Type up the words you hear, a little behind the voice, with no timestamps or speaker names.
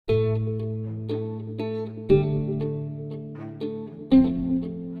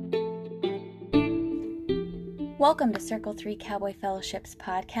Welcome to Circle 3 Cowboy Fellowship's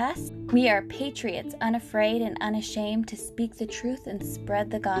podcast. We are patriots, unafraid and unashamed to speak the truth and spread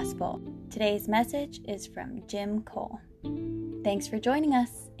the gospel. Today's message is from Jim Cole. Thanks for joining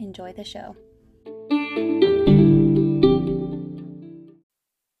us. Enjoy the show.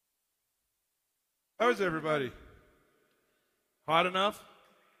 How's everybody? Hot enough?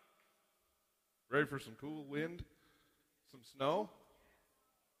 Ready for some cool wind? Some snow?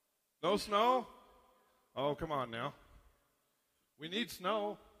 No snow? Oh, come on now. We need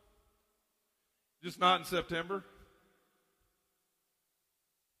snow. Just not in September.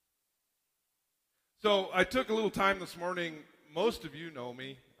 So I took a little time this morning. Most of you know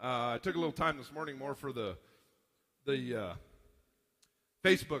me. I took a little time this morning more for the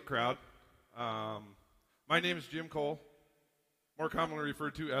Facebook crowd. My name is Jim Cole, more commonly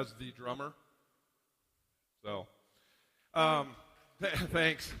referred to as the drummer. So,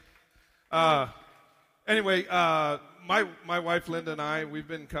 thanks. Anyway, my wife Linda and I, we've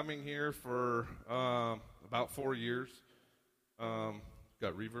been coming here for about 4 years.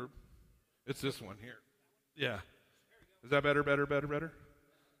 Got reverb? It's this one here. Yeah. Is that better?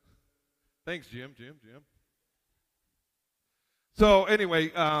 Thanks, Jim. So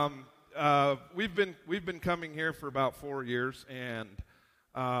anyway, we've been coming here for about 4 years, and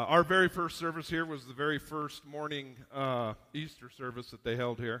our very first service here was the very first morning Easter service that they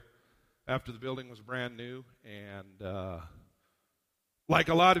held here after the building was brand new. And like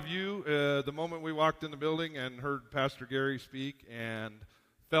a lot of you, the moment we walked in the building and heard Pastor Gary speak and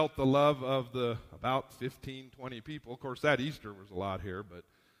felt the love of the about 15, 20 people, of course that Easter was a lot here, but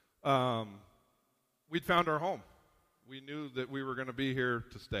we'd found our home. We knew that we were going to be here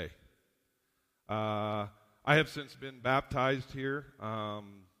to stay. I have since been baptized here,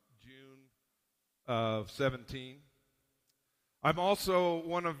 June of 17. I'm also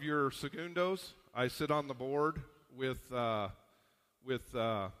one of your segundos. I sit on the board with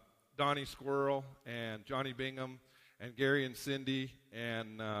Donnie Squirrel and Johnny Bingham and Gary and Cindy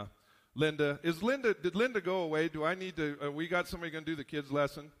and Linda. Did Linda go away? Do I need to? We got somebody going to do the kids'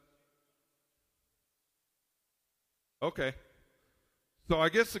 lesson? Okay. So I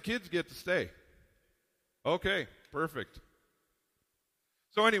guess the kids get to stay. Okay, perfect.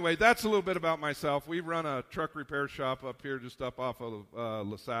 So anyway, that's a little bit about myself. We run a truck repair shop up here just up off of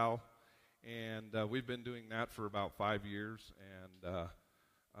LaSalle, and we've been doing that for about 5 years, and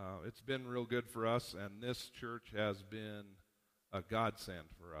it's been real good for us, and this church has been a godsend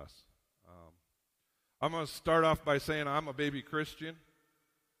for us. I'm going to start off by saying I'm a baby Christian.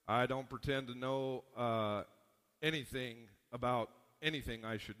 I don't pretend to know anything about anything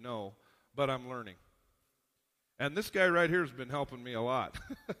I should know, but I'm learning. And this guy right here has been helping me a lot.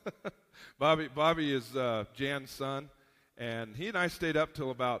 Bobby is Jan's son, and he and I stayed up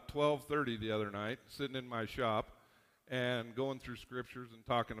till about 12:30 the other night, sitting in my shop and going through scriptures and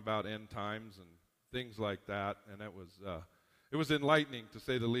talking about end times and things like that. And it was enlightening, to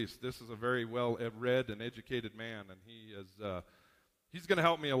say the least. This is a very well-read and educated man, and he's going to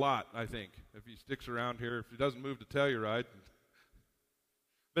help me a lot, I think, if he sticks around here. If he doesn't move to Telluride.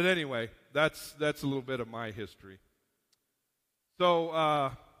 But anyway, that's a little bit of my history. So,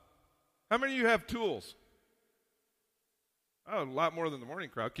 how many of you have tools? Oh, a lot more than the morning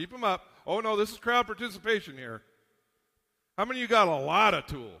crowd. Keep them up. Oh, no, this is crowd participation here. How many of you got a lot of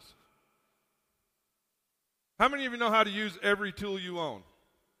tools? How many of you know how to use every tool you own?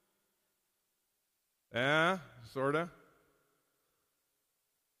 Yeah, sort of.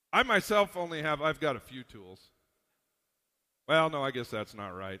 I myself I've got a few tools. Well, no, I guess that's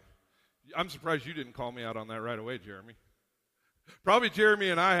not right. I'm surprised you didn't call me out on that right away, Jeremy. Probably Jeremy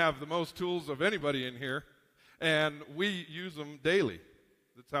and I have the most tools of anybody in here, and we use them daily.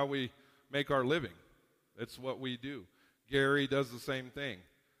 That's how we make our living. It's what we do. Gary does the same thing.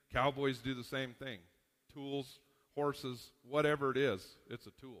 Cowboys do the same thing. Tools, horses, whatever it is, it's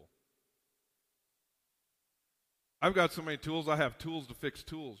a tool. I've got so many tools, I have tools to fix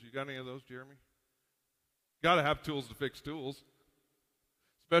tools. You got any of those, Jeremy? Got to have tools to fix tools.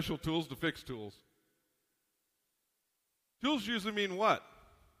 Special tools to fix tools. Tools usually mean what?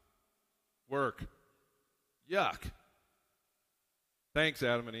 Work. Yuck. Thanks,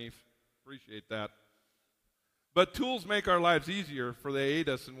 Adam and Eve. Appreciate that. But tools make our lives easier, for they aid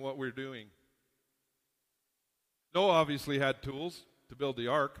us in what we're doing. Noah obviously had tools to build the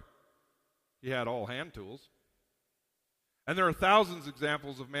ark. He had all hand tools. And there are thousands of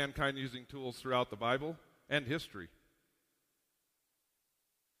examples of mankind using tools throughout the Bible and history.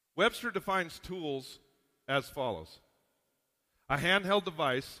 Webster defines tools as follows: a handheld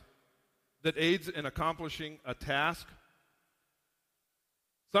device that aids in accomplishing a task,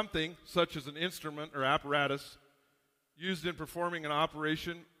 something such as an instrument or apparatus used in performing an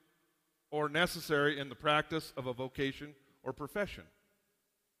operation or necessary in the practice of a vocation or profession.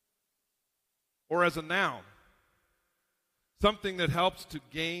 Or as a noun, something that helps to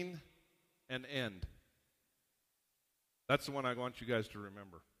gain an end. That's the one I want you guys to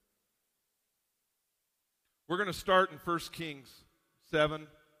remember. We're going to start in 1 Kings 7,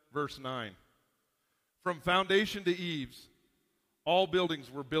 verse 9. From foundation to eaves, all buildings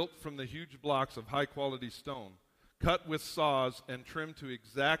were built from the huge blocks of high-quality stone, cut with saws and trimmed to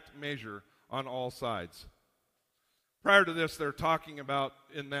exact measure on all sides. Prior to this, they're talking about,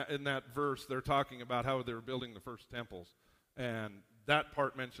 in that verse, they're talking about how they were building the first temples. And that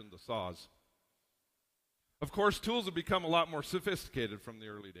part mentioned the saws. Of course, tools have become a lot more sophisticated from the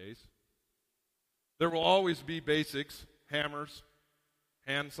early days. There will always be basics, hammers,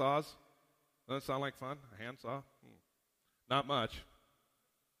 hand saws. Doesn't that sound like fun? A hand saw? Not much.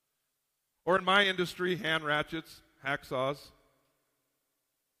 Or in my industry, hand ratchets, hacksaws.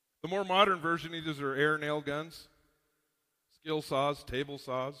 The more modern version, these are air nail guns, skill saws, table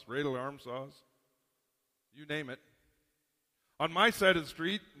saws, radial arm saws, you name it. On my side of the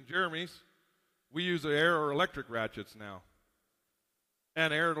street, in Jeremy's, we use air or electric ratchets now.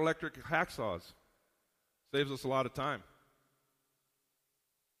 And air and electric hacksaws. Saves us a lot of time.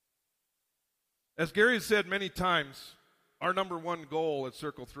 As Gary has said many times, our number one goal at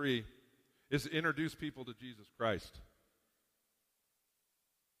Circle 3 is to introduce people to Jesus Christ.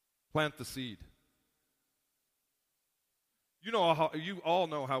 Plant the seed. You all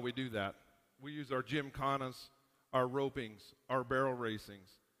know how we do that. We use our gymkhanas, our ropings, our barrel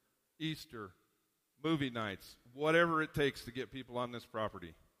racings, Easter, movie nights, whatever it takes to get people on this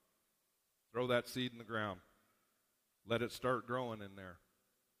property. Throw that seed in the ground. Let it start growing in there.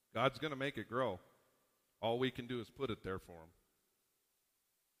 God's going to make it grow. All we can do is put it there for him.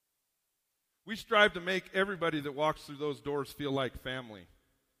 We strive to make everybody that walks through those doors feel like family.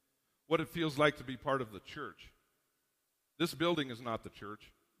 What it feels like to be part of the church. This building is not the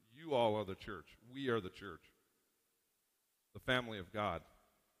church. You all are the church. We are the church. The family of God.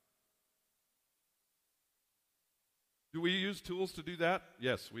 Do we use tools to do that?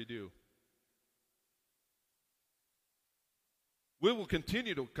 Yes, we do. We will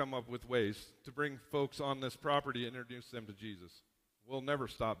continue to come up with ways to bring folks on this property and introduce them to Jesus. We'll never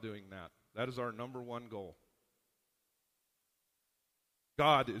stop doing that. That is our number one goal.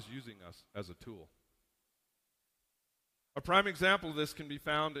 God is using us as a tool. A prime example of this can be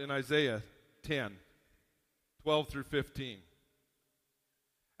found in Isaiah 10, 12 through 15.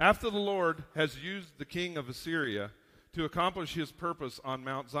 After the Lord has used the king of Assyria to accomplish his purpose on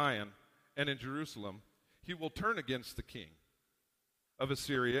Mount Zion and in Jerusalem, he will turn against the king of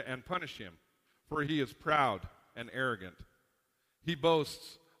Assyria and punish him, for he is proud and arrogant. He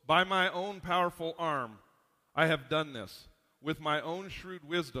boasts, "By my own powerful arm I have done this. With my own shrewd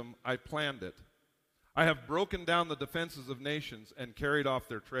wisdom I planned it. I have broken down the defenses of nations and carried off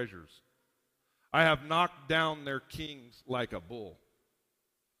their treasures. I have knocked down their kings like a bull.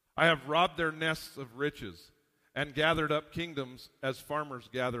 I have robbed their nests of riches and gathered up kingdoms as farmers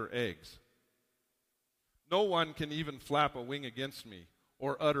gather eggs. No one can even flap a wing against me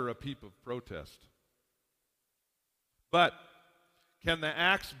or utter a peep of protest. But can the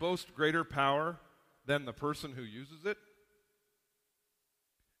axe boast greater power than the person who uses it?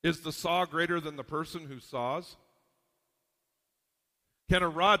 Is the saw greater than the person who saws? Can a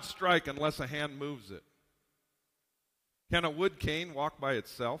rod strike unless a hand moves it? Can a wood cane walk by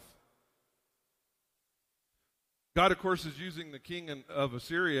itself? God, of course, is using the king of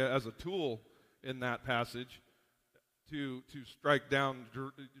Assyria as a tool in that passage to strike down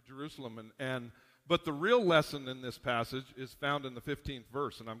Jerusalem. But the real lesson in this passage is found in the 15th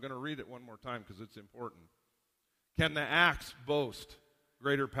verse, and I'm going to read it one more time because it's important. Can the axe boast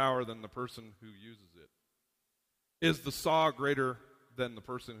greater power than the person who uses it? Is the saw greater than the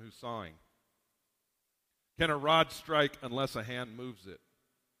person who's sawing? Can a rod strike unless a hand moves it?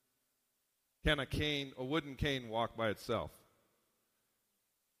 Can a wooden cane walk by itself?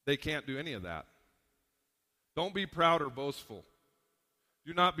 They can't do any of that. Don't be proud or boastful.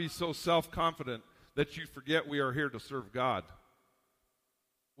 Do not be so self-confident that you forget we are here to serve God.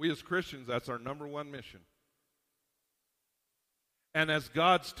 We as Christians, that's our number one mission. And as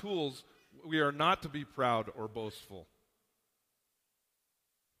God's tools, we are not to be proud or boastful.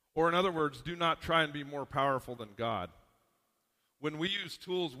 Or in other words, do not try and be more powerful than God. When we use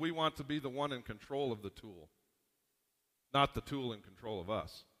tools, we want to be the one in control of the tool, not the tool in control of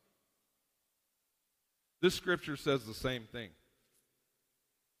us. This scripture says the same thing.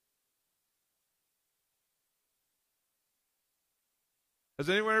 Has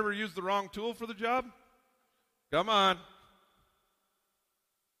anyone ever used the wrong tool for the job? Come on.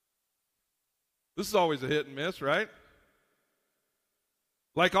 This is always a hit and miss, right?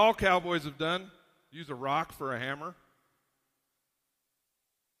 Like all cowboys have done, use a rock for a hammer,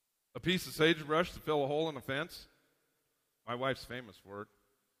 a piece of sagebrush to fill a hole in a fence. My wife's famous for it.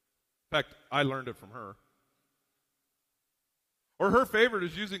 In fact, I learned it from her. Or her favorite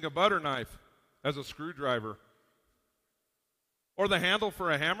is using a butter knife as a screwdriver. Or the handle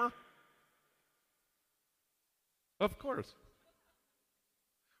for a hammer. Of course.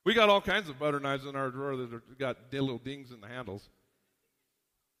 We got all kinds of butter knives in our drawer that have got little dings in the handles.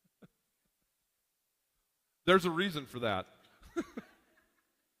 There's a reason for that.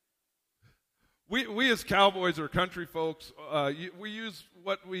 We as cowboys or country folks, we use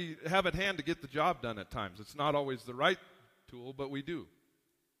what we have at hand to get the job done at times. It's not always the right tool, but we do.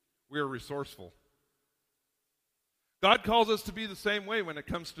 We are resourceful. God calls us to be the same way when it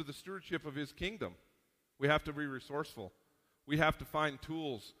comes to the stewardship of His kingdom. We have to be resourceful. We have to find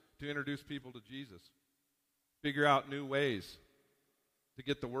tools to introduce people to Jesus, figure out new ways to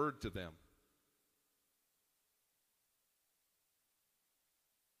get the word to them.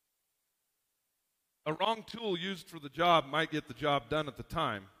 A wrong tool used for the job might get the job done at the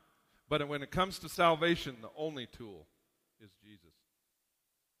time, but when it comes to salvation, the only tool is Jesus.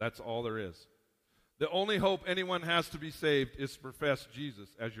 That's all there is. The only hope anyone has to be saved is to profess Jesus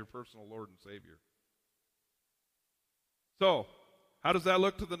as your personal Lord and Savior. So, how does that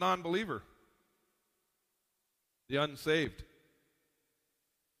look to the non-believer? The unsaved?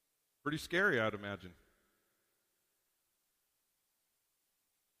 Pretty scary, I'd imagine.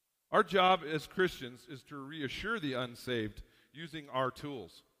 Our job as Christians is to reassure the unsaved using our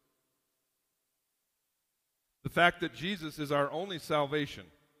tools. The fact that Jesus is our only salvation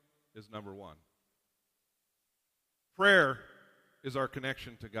is number one. Prayer is our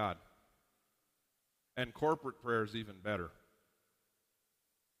connection to God. And corporate prayer is even better.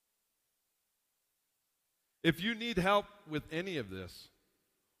 If you need help with any of this,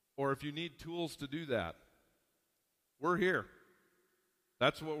 or if you need tools to do that, we're here.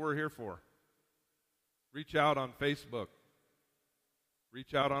 That's what we're here for. Reach out on Facebook.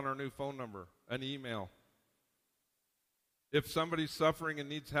 Reach out on our new phone number, an email. If somebody's suffering and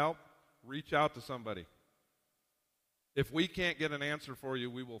needs help, reach out to somebody. If we can't get an answer for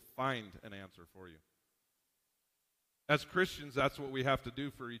you, we will find an answer for you. As Christians, that's what we have to do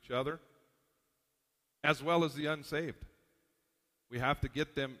for each other, as well as the unsaved. We have to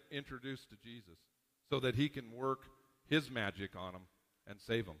get them introduced to Jesus so that He can work His magic on them and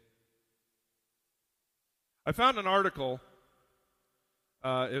save them. I found an article,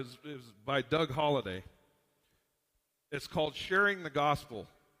 it was by Doug Holliday. It's called Sharing the Gospel,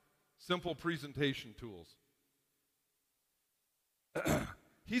 Simple Presentation Tools.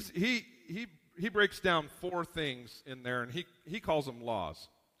 He breaks down 4 things in there, and he calls them laws.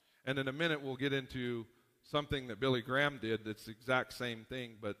 And in a minute we'll get into something that Billy Graham did that's the exact same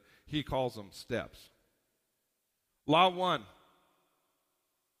thing, but he calls them steps. Law 1.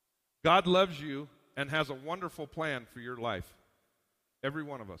 God loves you and has a wonderful plan for your life. Every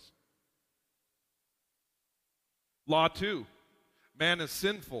one of us. Law 2. Man is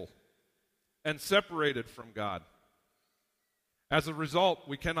sinful and separated from God. As a result,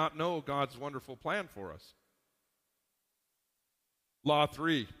 we cannot know God's wonderful plan for us. Law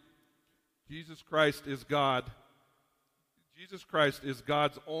 3. Jesus Christ is God. Jesus Christ is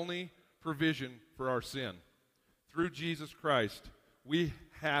God's only provision for our sin. Through Jesus Christ, we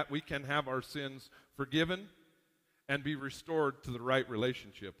can have our sins forgiven and be restored to the right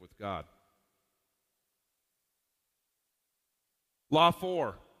relationship with God. Law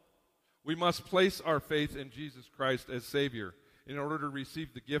 4. We must place our faith in Jesus Christ as Savior in order to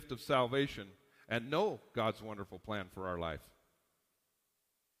receive the gift of salvation and know God's wonderful plan for our life.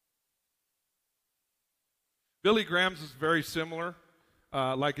 Billy Graham's is very similar.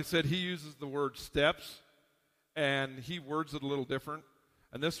 Like I said, he uses the word steps, and he words it a little different.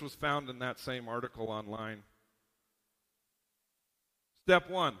 And this was found in that same article online. Step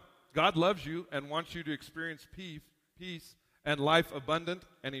 1, God loves you and wants you to experience peace and life abundant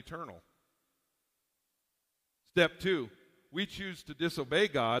and eternal. Step 2, we choose to disobey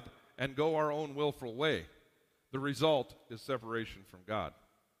God and go our own willful way. The result is separation from God.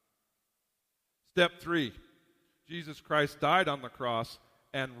 Step 3, Jesus Christ died on the cross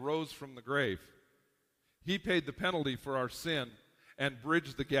and rose from the grave. He paid the penalty for our sin and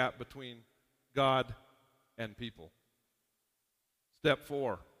bridged the gap between God and people. Step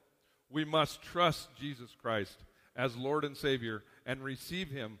 4, we must trust Jesus Christ as Lord and Savior and receive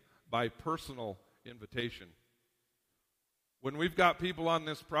Him by personal invitation. When we've got people on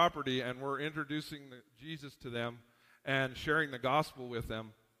this property and we're introducing Jesus to them and sharing the gospel with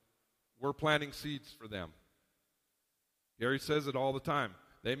them, we're planting seeds for them. Gary says it all the time.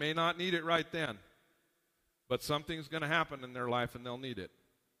 They may not need it right then, but something's going to happen in their life and they'll need it.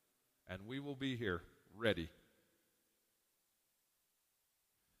 And we will be here ready.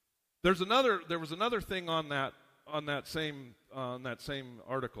 There was another thing on that same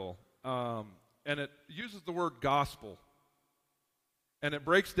article, and it uses the word gospel, and it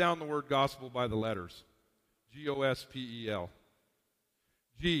breaks down the word gospel by the letters, Gospel.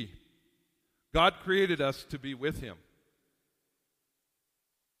 G, God created us to be with Him.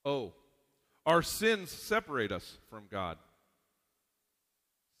 O, our sins separate us from God.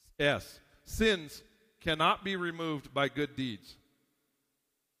 S, sins cannot be removed by good deeds.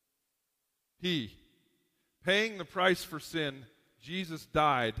 P, paying the price for sin, Jesus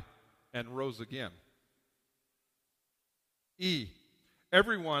died and rose again. E,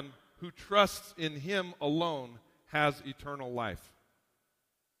 everyone who trusts in Him alone has eternal life.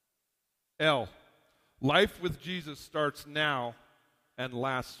 L, life with Jesus starts now and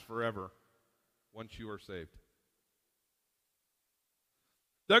lasts forever once you are saved.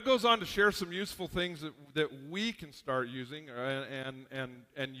 That goes on to share some useful things that we can start using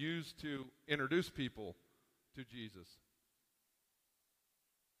and use to introduce people to Jesus.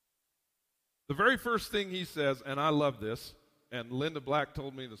 The very first thing he says, and I love this, and Linda Black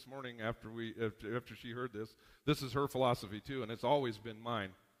told me this morning after she heard this is her philosophy too, and it's always been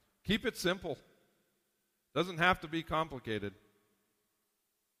mine. Keep it simple. Doesn't have to be complicated.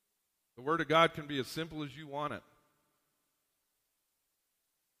 The Word of God can be as simple as you want it.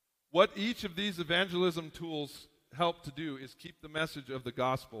 What each of these evangelism tools help to do is keep the message of the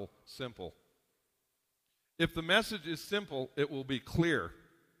gospel simple. If the message is simple, it will be clear.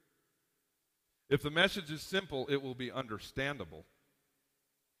 If the message is simple, it will be understandable.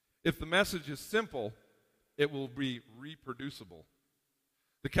 If the message is simple, it will be reproducible.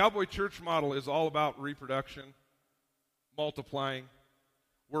 The Cowboy Church model is all about reproduction, multiplying.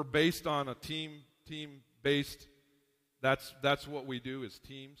 We're based on a team-based. That's what we do as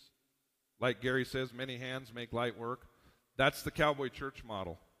teams. Like Gary says, many hands make light work. That's the Cowboy Church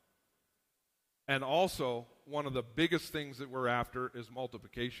model. And also, one of the biggest things that we're after is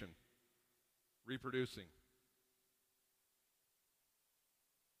multiplication, reproducing.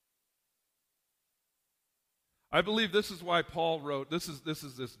 I believe this is why Paul wrote, this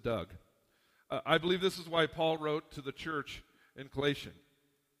is Doug. I believe this is why Paul wrote to the church in Galatians.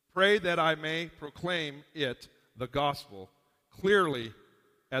 Pray that I may proclaim it, the gospel, clearly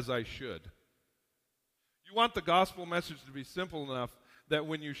as I should. You want the gospel message to be simple enough that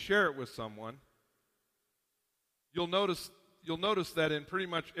when you share it with someone, you'll notice that in pretty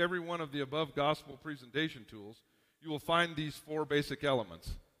much every one of the above gospel presentation tools, you will find these four basic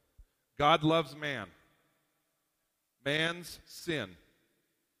elements. God loves man. Man's sin.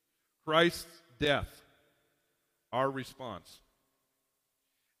 Christ's death. Our response.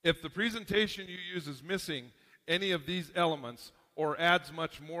 If the presentation you use is missing any of these elements or adds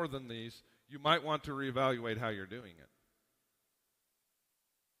much more than these, you might want to reevaluate how you're doing it.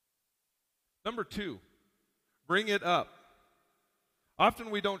 Number 2, bring it up.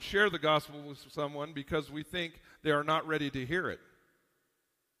 Often we don't share the gospel with someone because we think they are not ready to hear it.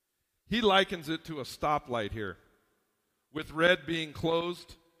 He likens it to a stoplight here, with red being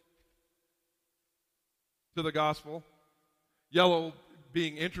closed to the gospel, yellow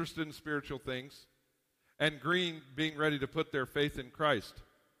being interested in spiritual things, and green being ready to put their faith in Christ.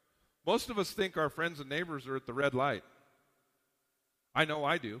 Most of us think our friends and neighbors are at the red light. I know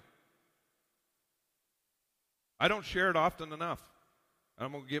I do. I don't share it often enough.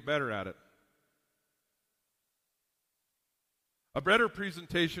 I'm going to get better at it. A better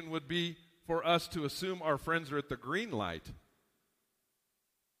presentation would be for us to assume our friends are at the green light.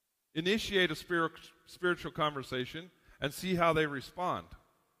 Initiate a spiritual conversation and see how they respond.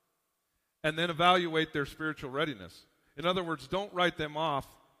 And then evaluate their spiritual readiness. In other words, don't write them off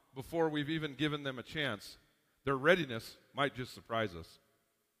before we've even given them a chance. Their readiness might just surprise us.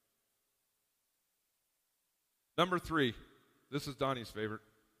 Number 3, this is Donnie's favorite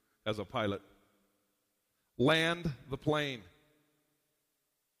as a pilot. Land the plane.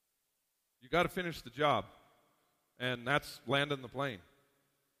 You got to finish the job, and that's landing the plane.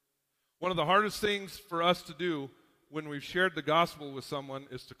 One of the hardest things for us to do when we've shared the gospel with someone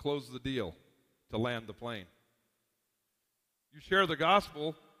is to close the deal, to land the plane. You share the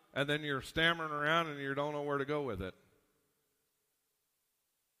gospel, and then you're stammering around and you don't know where to go with it.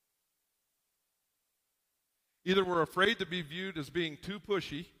 Either we're afraid to be viewed as being too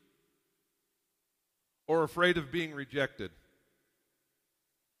pushy or afraid of being rejected.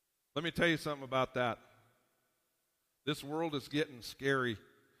 Let me tell you something about that. This world is getting scary,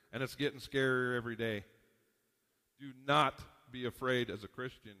 and it's getting scarier every day. Do not be afraid as a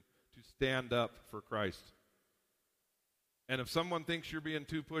Christian to stand up for Christ. And if someone thinks you're being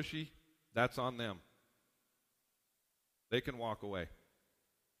too pushy, that's on them. They can walk away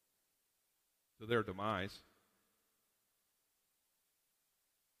to their demise.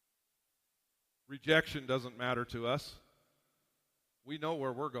 Rejection doesn't matter to us. We know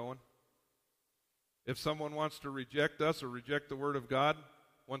where we're going. If someone wants to reject us or reject the Word of God,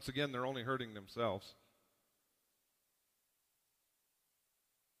 once again, they're only hurting themselves.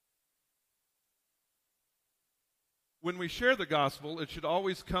 When we share the gospel, it should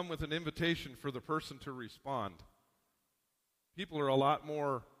always come with an invitation for the person to respond. People are a lot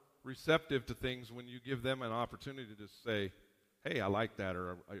more receptive to things when you give them an opportunity to say, hey, I like that,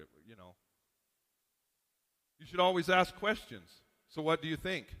 or, you know. You should always ask questions. So what do you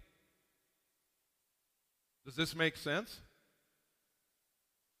think? Does this make sense?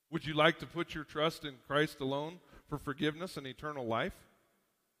 Would you like to put your trust in Christ alone for forgiveness and eternal life?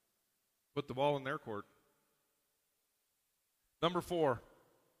 Put the ball in their court. Number 4,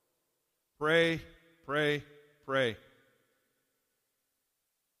 pray, pray, pray.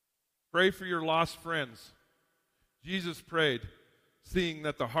 Pray for your lost friends. Jesus prayed, seeing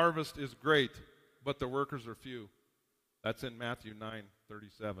that the harvest is great, but the workers are few. That's in Matthew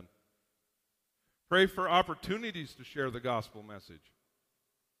 9:37. Pray for opportunities to share the gospel message.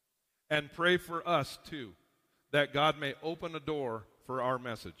 And pray for us, too, that God may open a door for our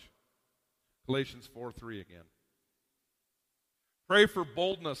message. Galatians 4:3 again. Pray for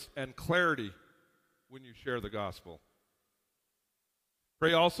boldness and clarity when you share the gospel.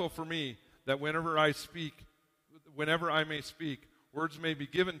 Pray also for me that whenever I may speak, words may be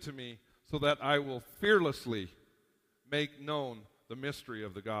given to me so that I will fearlessly make known the mystery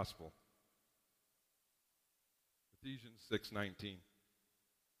of the gospel. Ephesians 6:19.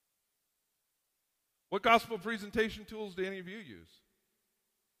 What gospel presentation tools do any of you use?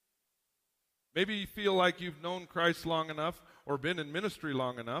 Maybe you feel like you've known Christ long enough or been in ministry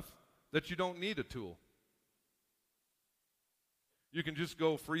long enough that you don't need a tool. You can just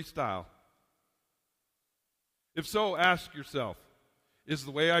go freestyle. If so, ask yourself, is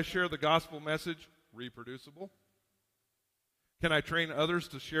the way I share the gospel message reproducible? Can I train others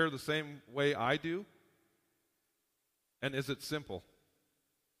to share the same way I do? And is it simple?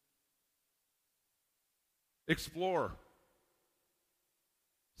 Explore.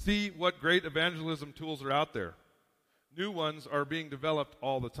 See what great evangelism tools are out there. New ones are being developed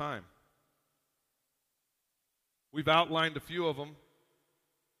all the time. We've outlined a few of them.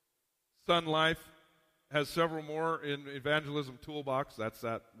 Sun Life has several more in Evangelism Toolbox. That's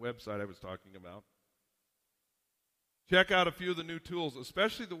that website I was talking about. Check out a few of the new tools,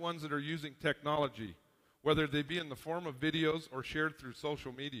 especially the ones that are using technology, whether they be in the form of videos or shared through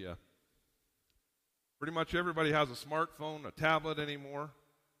social media. Pretty much everybody has a smartphone, a tablet anymore.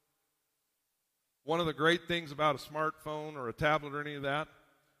 One of the great things about a smartphone or a tablet or any of that,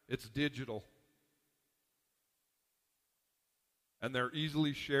 it's digital. And they're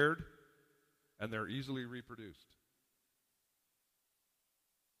easily shared, and they're easily reproduced.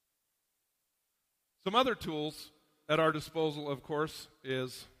 Some other tools at our disposal, of course,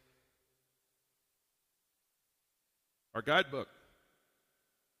 is our guidebook.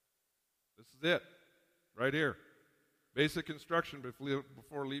 This is it, right here. Basic instruction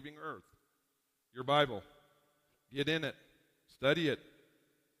before leaving Earth. Your Bible. Get in it. Study it.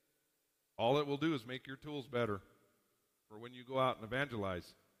 All it will do is make your tools better for when you go out and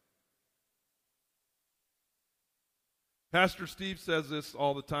evangelize. Pastor Steve says this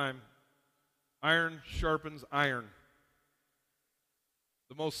all the time. Iron sharpens iron.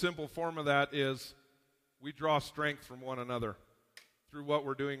 The most simple form of that is we draw strength from one another through what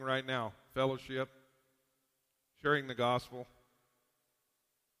we're doing right now. Fellowship, sharing the gospel.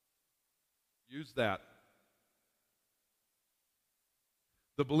 Use that.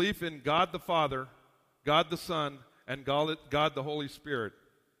 The belief in God the Father, God the Son, and God the Holy Spirit.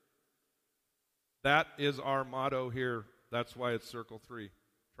 That is our motto here. That's why it's Circle 3.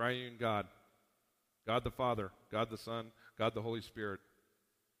 Triune God. God the Father, God the Son, God the Holy Spirit.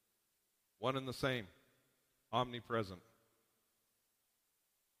 One and the same. Omnipresent.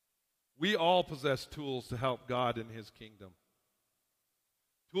 We all possess tools to help God in His kingdom.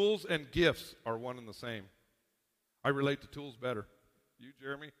 Tools and gifts are one and the same. I relate to tools better. You,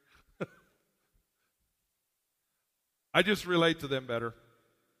 Jeremy? I just relate to them better.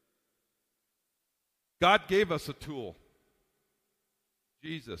 God gave us a tool.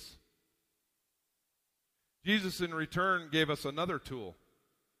 Jesus. Jesus in return gave us another tool.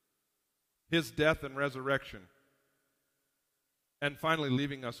 his death and resurrection, and finally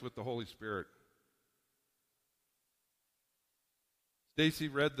leaving us with the Holy Spirit. Stacy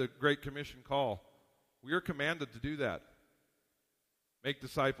read the Great Commission call. We are commanded to do that. Make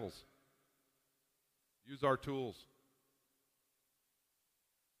disciples. Use our tools.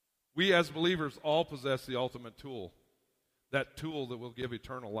 We as believers all possess the ultimate tool, that tool that will give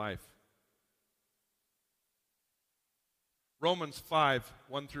eternal life. Romans 5,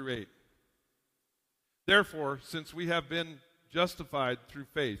 1 through 8. Therefore, since we have been justified through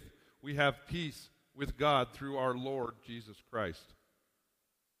faith, we have peace with God through our Lord Jesus Christ,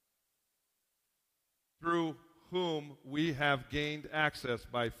 through whom we have gained access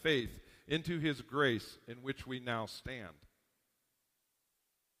by faith into his grace in which we now stand.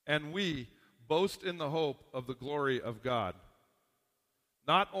 And we boast in the hope of the glory of God.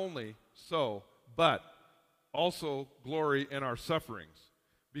 Not only so, but also glory in our sufferings,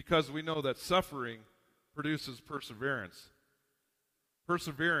 because we know that suffering produces perseverance.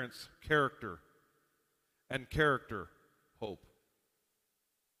 Perseverance, character, and character, hope.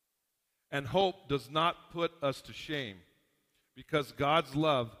 And hope does not put us to shame, because God's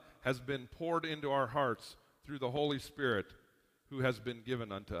love has been poured into our hearts through the Holy Spirit who has been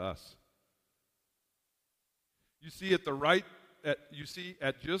given unto us. You see, at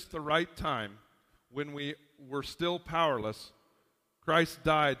just the right time, when we were still powerless, Christ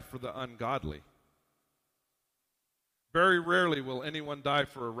died for the ungodly. Very rarely will anyone die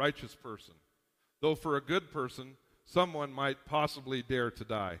for a righteous person, though for a good person, someone might possibly dare to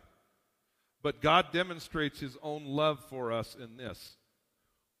die. But God demonstrates his own love for us in this: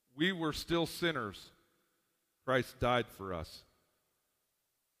 we were still sinners. Christ died for us.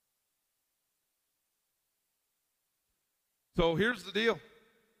 So here's the deal.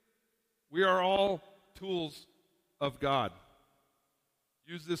 We are all tools of God.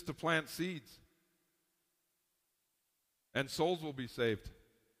 Use this to plant seeds, and souls will be saved.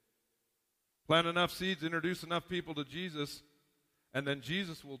 Plant enough seeds, introduce enough people to Jesus, and then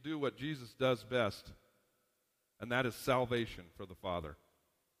Jesus will do what Jesus does best, and that is salvation for the Father.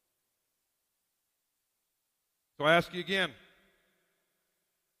 So I ask you again,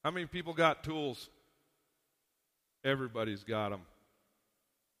 how many people got tools? Everybody's got them.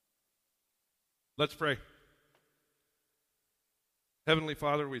 Let's pray. Heavenly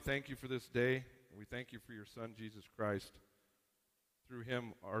Father, we thank you for this day. We thank you for your Son, Jesus Christ. Through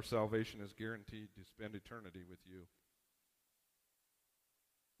him, our salvation is guaranteed to spend eternity with you.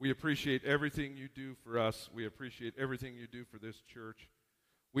 We appreciate everything you do for us. We appreciate everything you do for this church.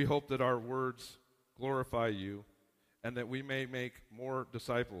 We hope that our words glorify you and that we may make more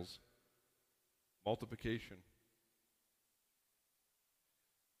disciples. Multiplication.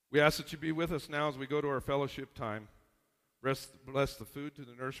 We ask that you be with us now as we go to our fellowship time. Bless the food to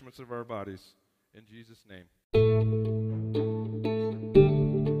the nourishments of our bodies. In Jesus' name.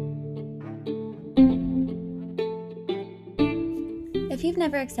 If you've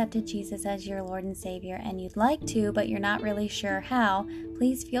never accepted Jesus as your Lord and Savior and you'd like to, but you're not really sure how,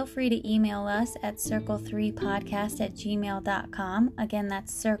 please feel free to email us at circle3podcast@gmail.com. Again,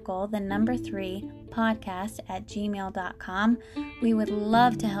 that's circle, the number 3, podcast@gmail.com. We would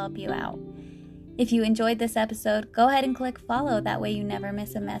love to help you out. If you enjoyed this episode, go ahead and click follow. That way you never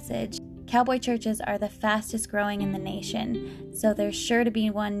miss a message. Cowboy churches are the fastest growing in the nation, so there's sure to be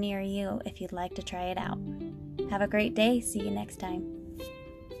one near you if you'd like to try it out. Have a great day. See you next time.